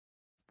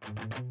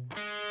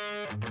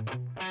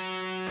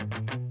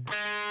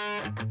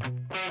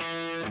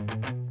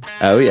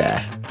Oh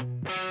yeah.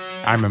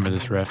 I remember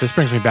this riff. This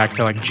brings me back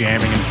to like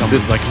jamming in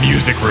someone's like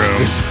music room.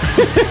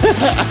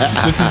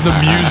 This is the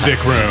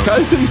music room.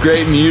 Probably some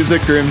great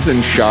music rooms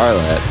in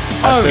Charlotte.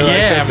 Oh, I feel like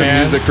yeah, that's man. a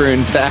music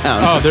room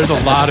town. Oh, there's a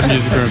lot of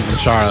music rooms in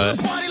Charlotte.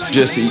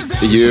 Just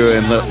you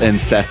and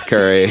Seth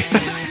Curry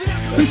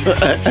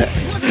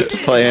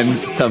playing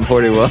Sum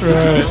 41.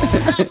 Right.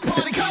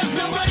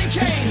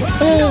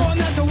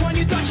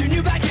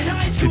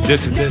 See,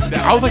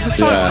 I was like, this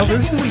song, Yeah. I was like,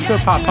 this isn't so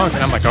pop punk,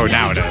 and I'm like, oh,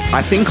 now it is.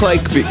 I think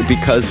like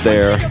because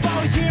they're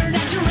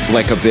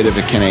like a bit of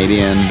a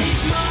Canadian,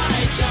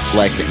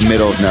 like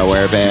middle of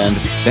nowhere band,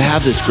 they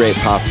have this great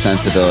pop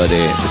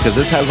sensibility because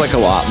this has like a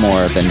lot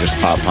more than just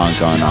pop punk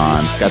going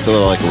on. It's got the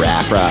little like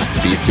rap rock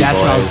Beastie That's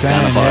what I was Boys saying,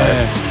 kind of part.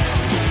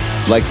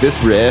 yeah. Like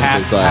this riff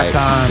Half- is like,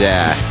 halftime.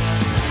 yeah.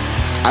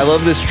 I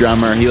love this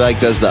drummer. He like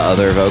does the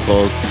other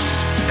vocals,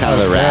 kind of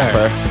Oh, the sick.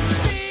 rapper.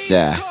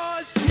 Yeah.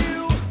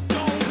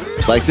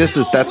 Like that's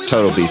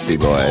total Beastie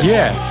Boys.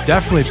 Yeah,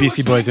 definitely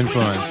Beastie Boys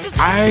influence.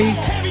 I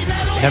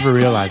never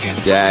realized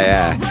it.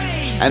 Yeah.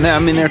 And then, I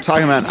mean, they're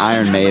talking about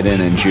Iron Maiden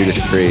and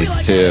Judas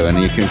Priest, too,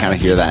 and you can kind of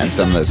hear that in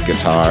some of those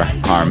guitar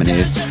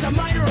harmonies.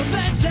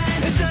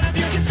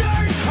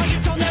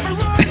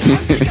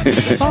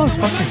 This song is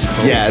fucking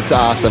cool. Yeah, it's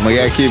awesome. We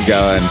gotta keep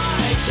going.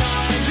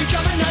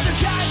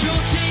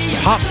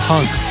 Pop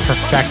punk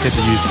perfected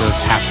the use of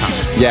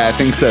halftime. Yeah, I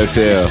think so,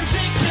 too.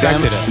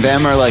 Perfected it.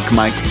 Them are like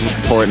Mike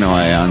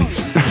Portnoy on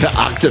the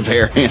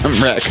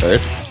Octavarium record.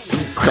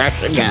 Some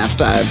cracking half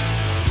times.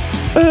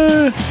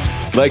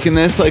 Like in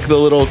this, like the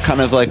little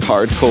kind of like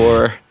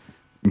hardcore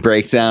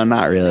breakdown,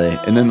 not really.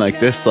 And then like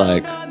this,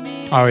 like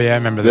Oh yeah, I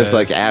remember this this.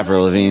 like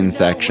Avril Lavigne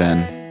section.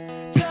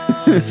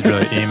 This is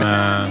really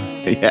emo.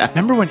 Yeah.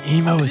 Remember when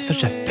emo was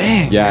such a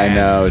thing? Yeah, man? I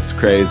know. It's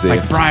crazy.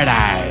 Like Bright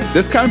Eyes.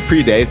 This kind of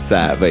predates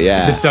that, but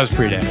yeah. This does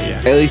predate,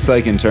 yeah. At least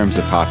like in terms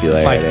of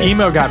popularity. Like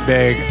emo got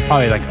big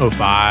probably like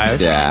 05.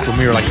 Yeah. When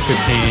we were like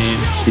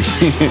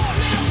 15.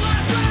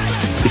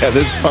 Yeah,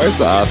 this part's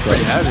awesome.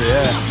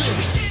 Yeah.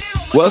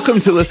 Welcome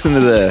to Listen to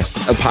This,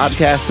 a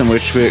podcast in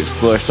which we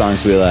explore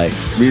songs we like.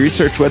 We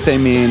research what they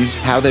mean,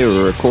 how they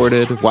were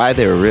recorded, why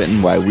they were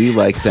written, why we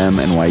like them,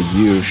 and why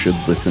you should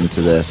listen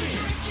to this.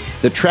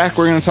 The track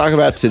we're going to talk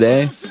about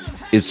today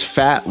is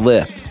Fat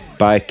Lip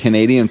by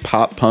Canadian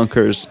pop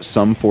punkers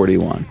Sum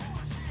 41.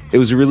 It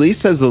was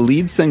released as the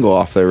lead single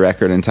off their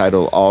record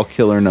entitled All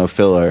Killer No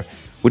Filler,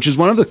 which is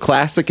one of the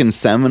classic and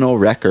seminal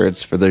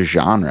records for the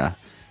genre.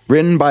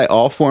 Written by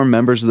all four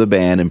members of the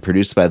band and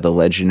produced by the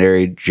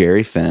legendary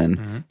Jerry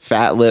Finn,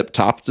 Fat Lip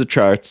topped the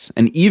charts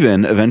and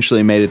even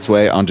eventually made its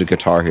way onto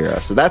Guitar Hero.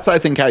 So that's, I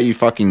think, how you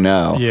fucking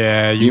know.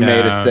 Yeah, you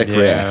made a sick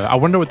riff. I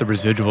wonder what the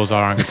residuals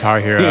are on Guitar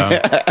Hero.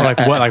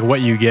 Or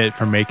what you get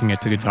from making it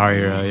to Guitar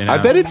Hero. You know? I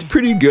bet it's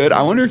pretty good.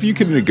 I wonder if you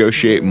can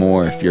negotiate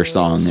more if your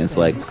song is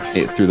like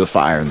through the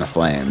fire and the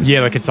flames.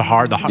 Yeah, like it's the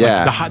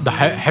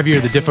heavier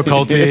the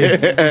difficulty,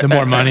 the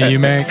more money you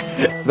make.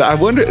 I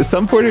wonder,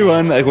 Sum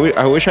 41, like,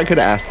 I wish I could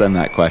ask them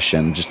that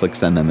question. Just like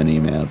send them an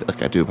email.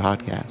 Like, I do a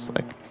podcast.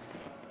 Like,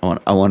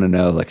 I want to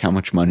know like how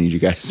much money you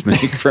guys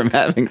make from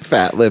having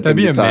Fat Lip. That'd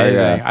be and Guitar amazing.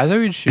 Hero.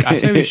 I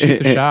say we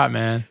shoot the shot,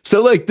 man.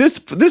 So like this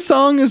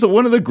song is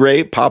one of the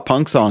great pop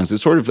punk songs. It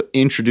sort of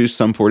introduced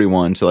Sum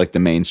 41 to like the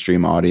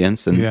mainstream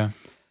audience, and Yeah.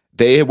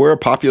 they were a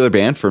popular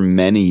band for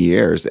many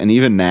years. And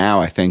even now,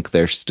 I think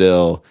they're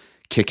still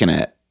kicking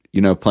it.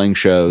 You know, playing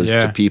shows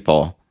Yeah. to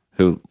people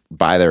who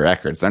buy their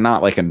records. They're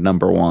not like a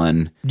number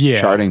one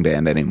charting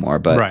band anymore,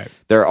 but Right.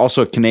 they're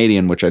also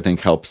Canadian, which I think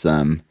helps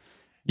them.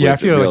 Yeah, I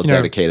with feel a real like,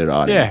 dedicated Yeah,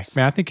 audience.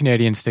 man, I think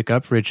Canadians stick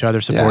up for each other,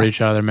 support Yeah.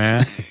 each other,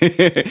 man.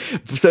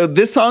 So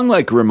this song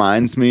like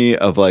reminds me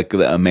of like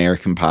the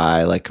American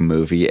Pie like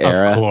movie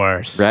era. Of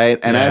course. Right?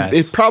 And Yes.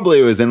 it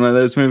probably was in one of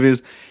those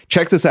movies.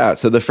 Check this out.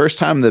 So the first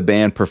time the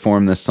band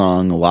performed this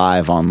song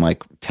live on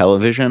like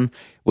television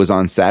was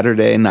on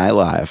Saturday Night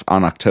Live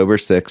on October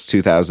 6,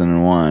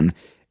 2001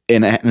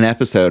 in an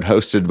episode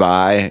hosted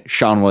by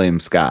Sean William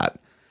Scott.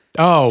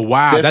 Oh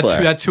wow,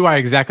 Stifler. that's who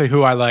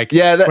I like.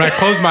 Yeah, when I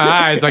close my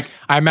eyes, like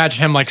I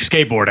imagine him like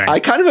skateboarding. I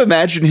kind of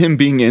imagine him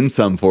being in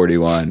Sum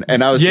 41.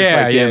 And I was just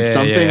Yeah, like, yeah, damn, yeah,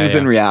 some yeah, things yeah.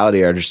 in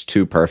reality are just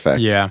too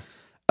perfect. Yeah,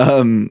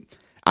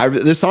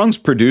 This song's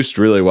produced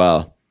really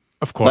well.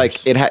 of course.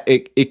 Like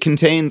it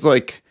contains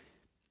like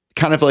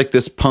kind of like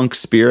this punk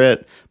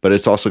spirit, but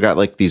it's also got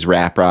like these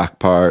rap rock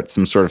parts,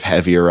 some sort of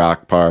heavier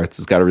rock parts.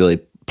 It's got a really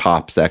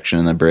pop section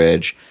in the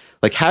bridge.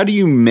 Like, how do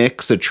you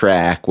mix a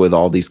track with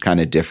all these kind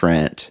of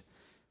different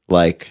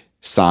like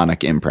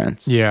sonic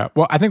imprints? Yeah.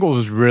 Well, I think what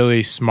was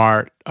really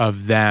smart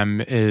of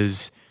them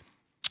is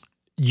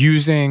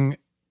using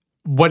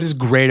what is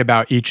great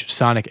about each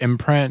sonic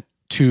imprint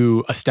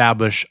to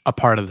establish a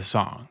part of the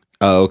song.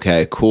 Oh,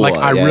 okay, cool. Like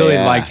I really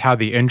liked how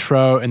the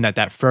intro and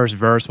that first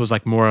verse was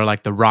like more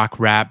like the rock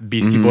rap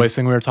Beastie Boys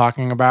thing we were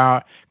talking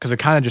about, because it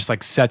kind of just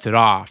like sets it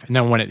off. And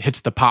then when it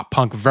hits the pop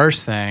punk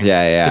verse thing,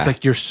 it's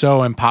like you're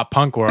so in pop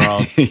punk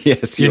world.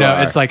 Yes, you know,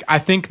 are. it's like I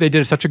think they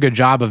did such a good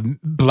job of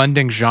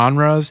blending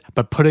genres,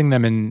 but putting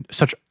them in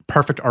such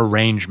perfect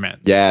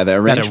arrangement. Yeah, the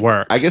arrangement, that it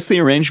works. I guess the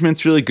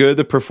arrangement's really good.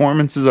 The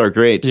performances are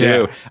great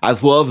too. Yeah. I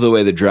love the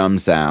way the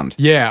drums sound.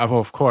 Yeah,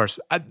 of course.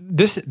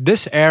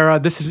 This era,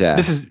 this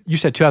is you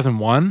said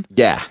 2001.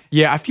 Yeah,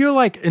 I feel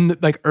like in the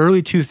like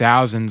early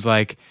 2000s,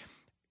 like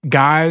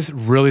guys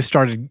really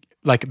started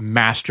like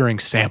mastering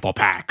sample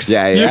packs.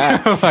 Yeah. You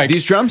know, like,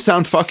 these drums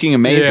sound fucking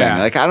amazing. Yeah.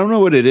 Like I don't know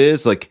what it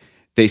is. Like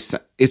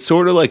it's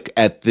sort of like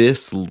at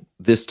this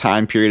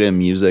time period in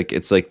music,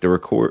 it's like the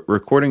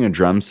recording a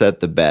drum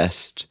set the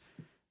best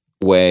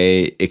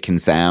way it can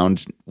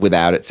sound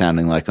without it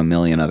sounding like a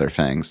million other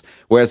things.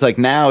 Whereas like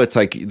now it's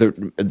like the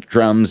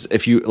drums,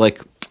 if you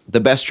like,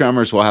 the best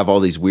drummers will have all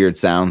these weird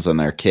sounds on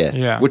their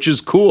kits, which is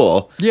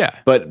cool. Yeah.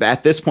 But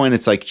at this point,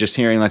 it's like just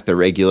hearing like the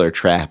regular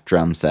trap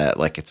drum set,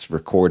 like it's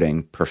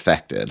recording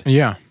perfected.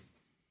 Yeah.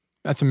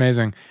 That's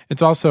amazing.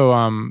 It's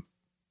also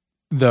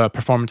the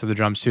performance of the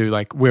drums too.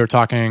 Like we were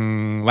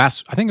talking I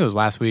think it was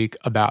last week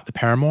about the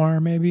Paramore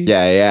maybe.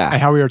 Yeah.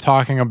 And how we were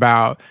talking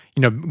about,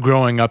 you know,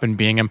 growing up and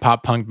being in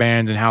pop punk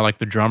bands and how like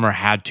the drummer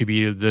had to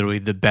be literally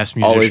the best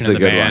musician Always in the the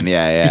good band. one.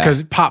 Yeah.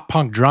 Because pop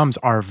punk drums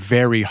are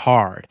very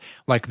hard.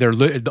 Like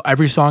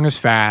every song is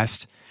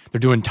fast. They're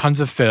doing tons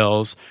of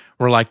fills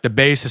where like the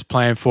bass is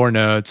playing 4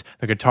 notes,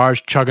 the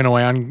guitar's chugging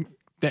away on,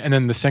 and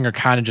then the singer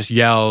kind of just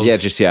yells. Yeah,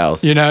 just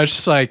yells. You know, it's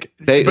just like,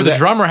 but the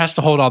drummer has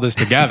to hold all this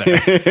together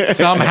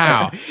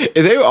somehow.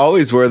 They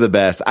always were the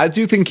best. I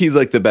do think he's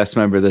like the best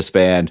member of this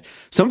band.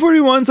 Sum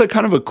 41's like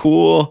kind of a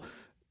cool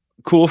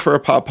for a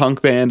pop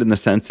punk band in the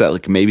sense that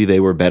like maybe they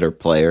were better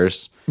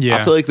players. Yeah.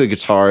 I feel like the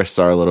guitarists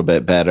are a little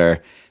bit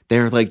better.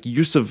 Their like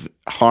use of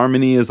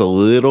harmony is a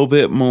little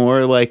bit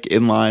more like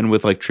in line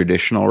with like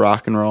traditional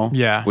rock and roll.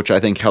 Yeah. Which I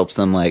think helps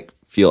them like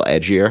feel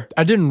edgier.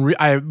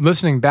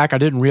 Listening back, I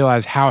didn't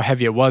realize how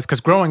heavy it was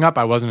because growing up,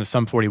 I wasn't a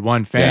Sum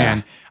 41 fan.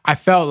 Yeah. I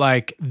felt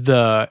like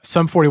the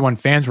Sum 41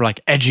 fans were like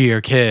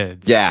edgier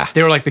kids. Yeah.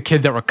 They were like the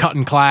kids that were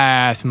cutting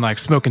class and like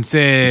smoking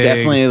cigs.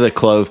 Definitely the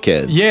Clove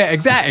kids. Yeah,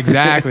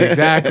 exactly.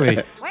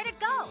 Where'd it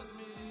go?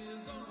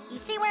 You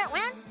see where it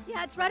went?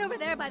 Yeah, it's right over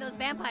there by those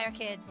vampire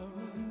kids.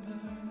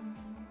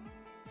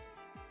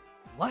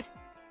 What?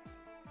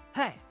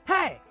 Hey!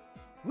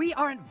 We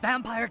aren't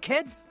vampire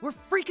kids. We're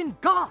freaking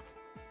goth.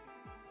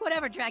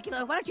 Whatever,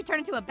 Dracula. Why don't you turn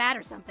into a bat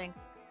or something?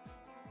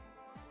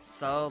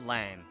 So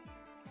lame.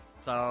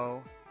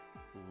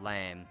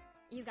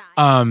 You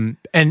guys.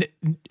 And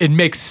it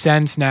makes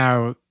sense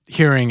now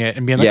hearing it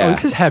and being like, oh,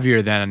 this is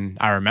heavier than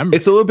I remember.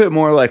 It's a little bit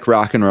more like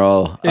rock and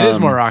roll. It is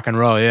more rock and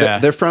roll, yeah.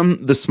 They're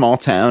from the small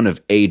town of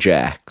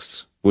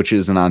Ajax, which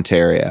is in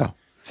Ontario.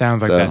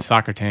 Sounds like that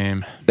soccer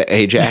team. The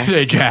Ajax?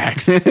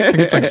 Ajax. I think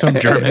it's like some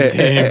German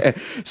team.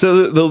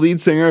 So the lead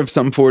singer of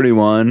Sum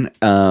 41,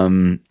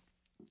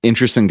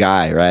 interesting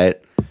guy, right?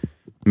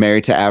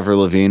 Married to Avril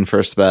Lavigne for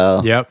a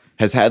spell. Yep.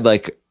 Has had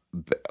like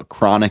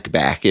chronic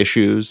back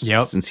issues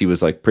since he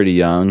was like pretty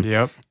young.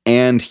 Yep.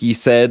 And he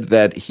said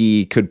that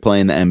he could play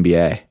in the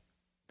NBA.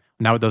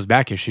 Not with those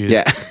back issues.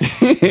 Yeah.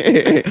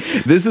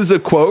 This is a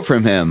quote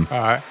from him. All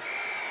right.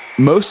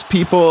 Most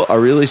people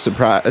are really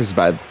surprised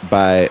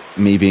by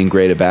me being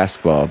great at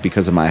basketball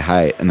because of my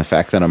height and the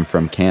fact that I'm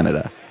from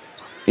Canada.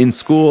 In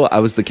school, I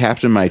was the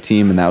captain of my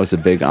team, and that was a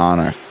big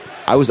honor.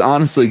 I was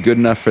honestly good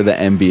enough for the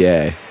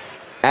NBA.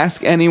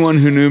 Ask anyone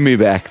who knew me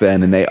back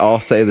then, and they all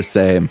say the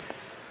same.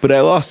 But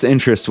I lost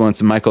interest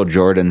once Michael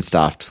Jordan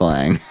stopped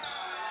playing.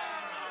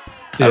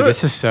 Dude,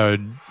 this is so...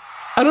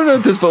 I don't know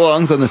if this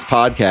belongs on this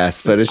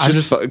podcast, but it's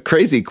just a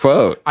crazy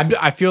quote.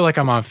 I feel like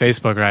I'm on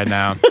Facebook right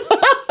now.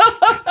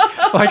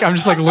 Like, I'm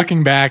just like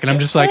looking back and I'm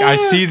just like, I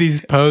see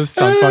these posts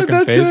on fucking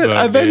Facebook.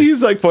 I bet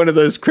he's like one of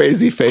those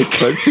crazy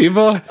Facebook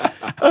people.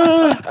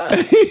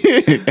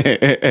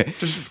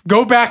 Just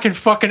go back and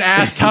fucking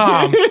ask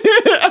Tom.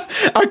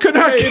 I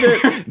couldn't hate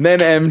it. Then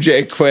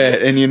MJ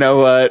quit. And you know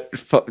what?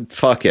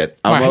 Fuck it.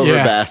 I'm over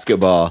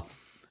basketball.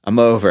 I'm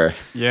over.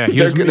 Yeah,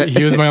 he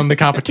was my only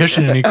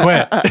competition and he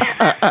quit.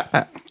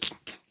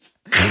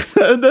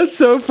 That's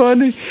so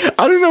funny.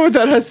 I don't know what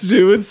that has to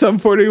do with Sum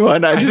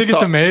 41. I think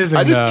it's amazing.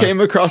 I just came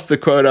across the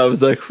quote. I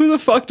was like, who the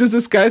fuck does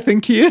this guy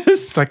think he is?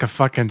 It's like a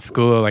fucking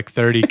school of like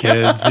 30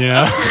 kids, you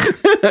know?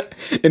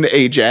 In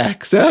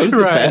Ajax. That was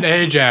the best. In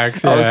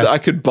Ajax, yeah. I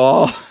could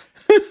ball.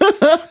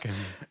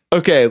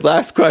 Okay,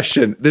 last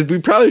question. We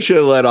probably should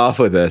have let off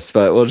with this,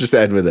 but we'll just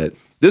end with it.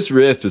 This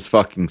riff is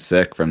fucking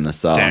sick from the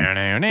song.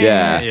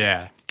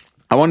 Yeah.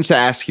 I wanted to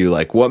ask you,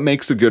 like, what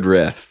makes a good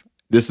riff?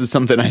 This is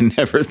something I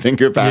never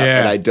think about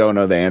and I don't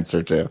know the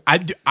answer to.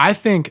 I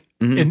think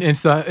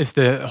it's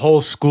the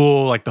whole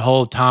school, like the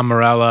whole Tom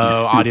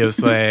Morello, Audio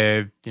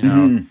Slave, you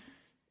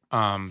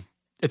know.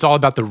 It's all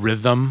about the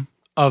rhythm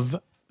of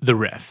the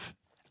riff.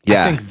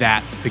 Yeah. I think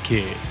that's the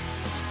key.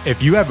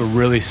 If you have a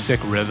really sick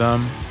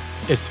rhythm,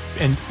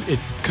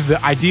 because the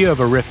idea of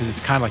a riff is it's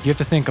kind of like you have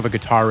to think of a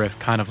guitar riff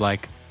kind of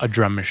like a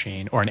drum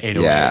machine or an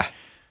 808. Yeah.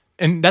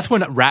 And that's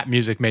when rap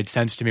music made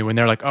sense to me, when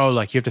they're like, oh,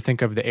 like you have to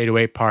think of the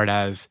 808 part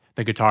as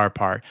the guitar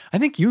part. I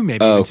think you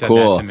maybe even said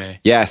that to me.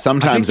 Yeah,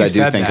 sometimes I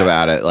do think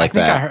about it like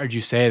that. I think I heard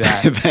you say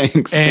that.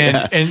 Thanks.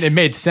 And it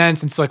made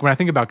sense. And it's like when I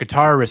think about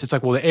guitar riffs, it's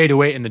like, well, the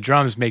 808 and the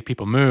drums make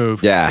people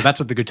move. Yeah. But that's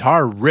what the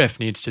guitar riff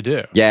needs to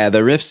do. Yeah, the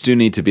riffs do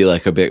need to be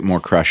like a bit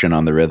more crushing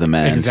on the rhythm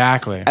end.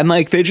 Exactly. And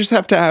like they just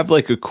have to have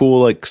like a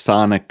cool like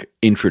sonic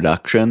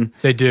introduction.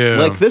 They do.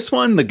 Like this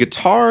one, the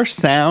guitar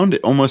sound,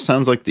 it almost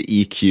sounds like the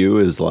EQ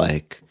is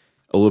like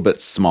a little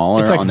bit smaller.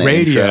 It's like on the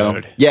radioed.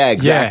 intro. Yeah,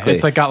 exactly. Yeah,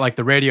 it's like got like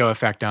the radio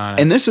effect on it.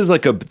 And this is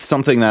like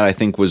something that I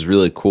think was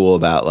really cool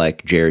about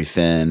like Jerry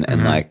Finn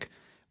and like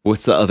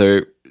what's the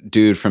other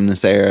dude from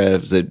this era?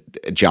 Was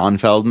it John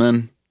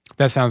Feldman?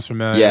 That sounds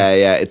familiar.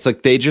 Yeah. It's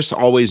like they just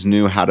always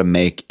knew how to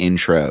make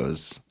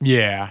intros.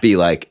 Yeah. Be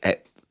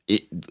like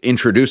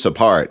introduce a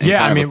part in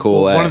kind of a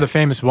cool way. One of the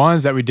famous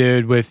ones that we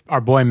did with our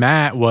boy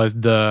Matt was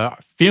the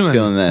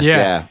Feeling This,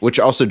 yeah. Which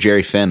also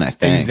Jerry Finn, I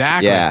think.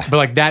 Exactly. Yeah. But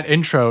like that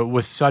intro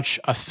was such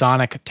a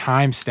sonic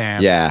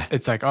timestamp. Yeah.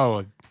 It's like,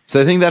 oh.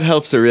 So I think that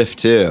helps the riff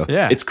too.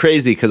 Yeah. It's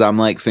crazy because I'm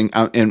like,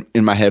 in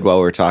my head while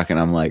we're talking,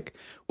 I'm like,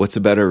 what's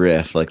a better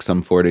riff? Like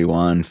Sum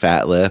 41,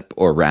 Fat Lip,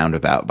 or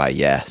Roundabout by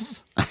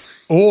Yes?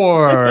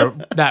 Or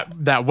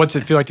that What's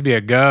It Feel Like to Be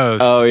a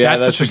Ghost? Oh yeah,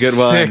 that's such a good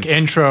one. Sick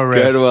intro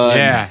riff. Good one.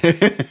 Yeah.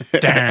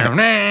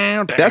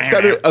 That's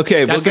got to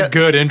okay. That's a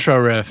good intro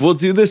riff. We'll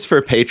do this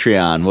for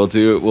Patreon.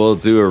 We'll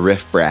do a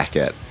riff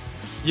bracket.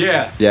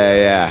 Yeah.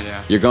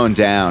 Yeah. You're going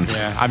down.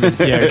 Yeah. I mean,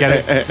 yeah.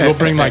 Get it. We'll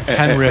bring like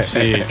 10 riffs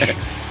each.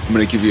 I'm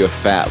gonna give you a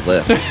fat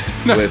lip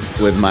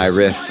with my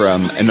riff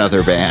from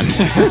another band.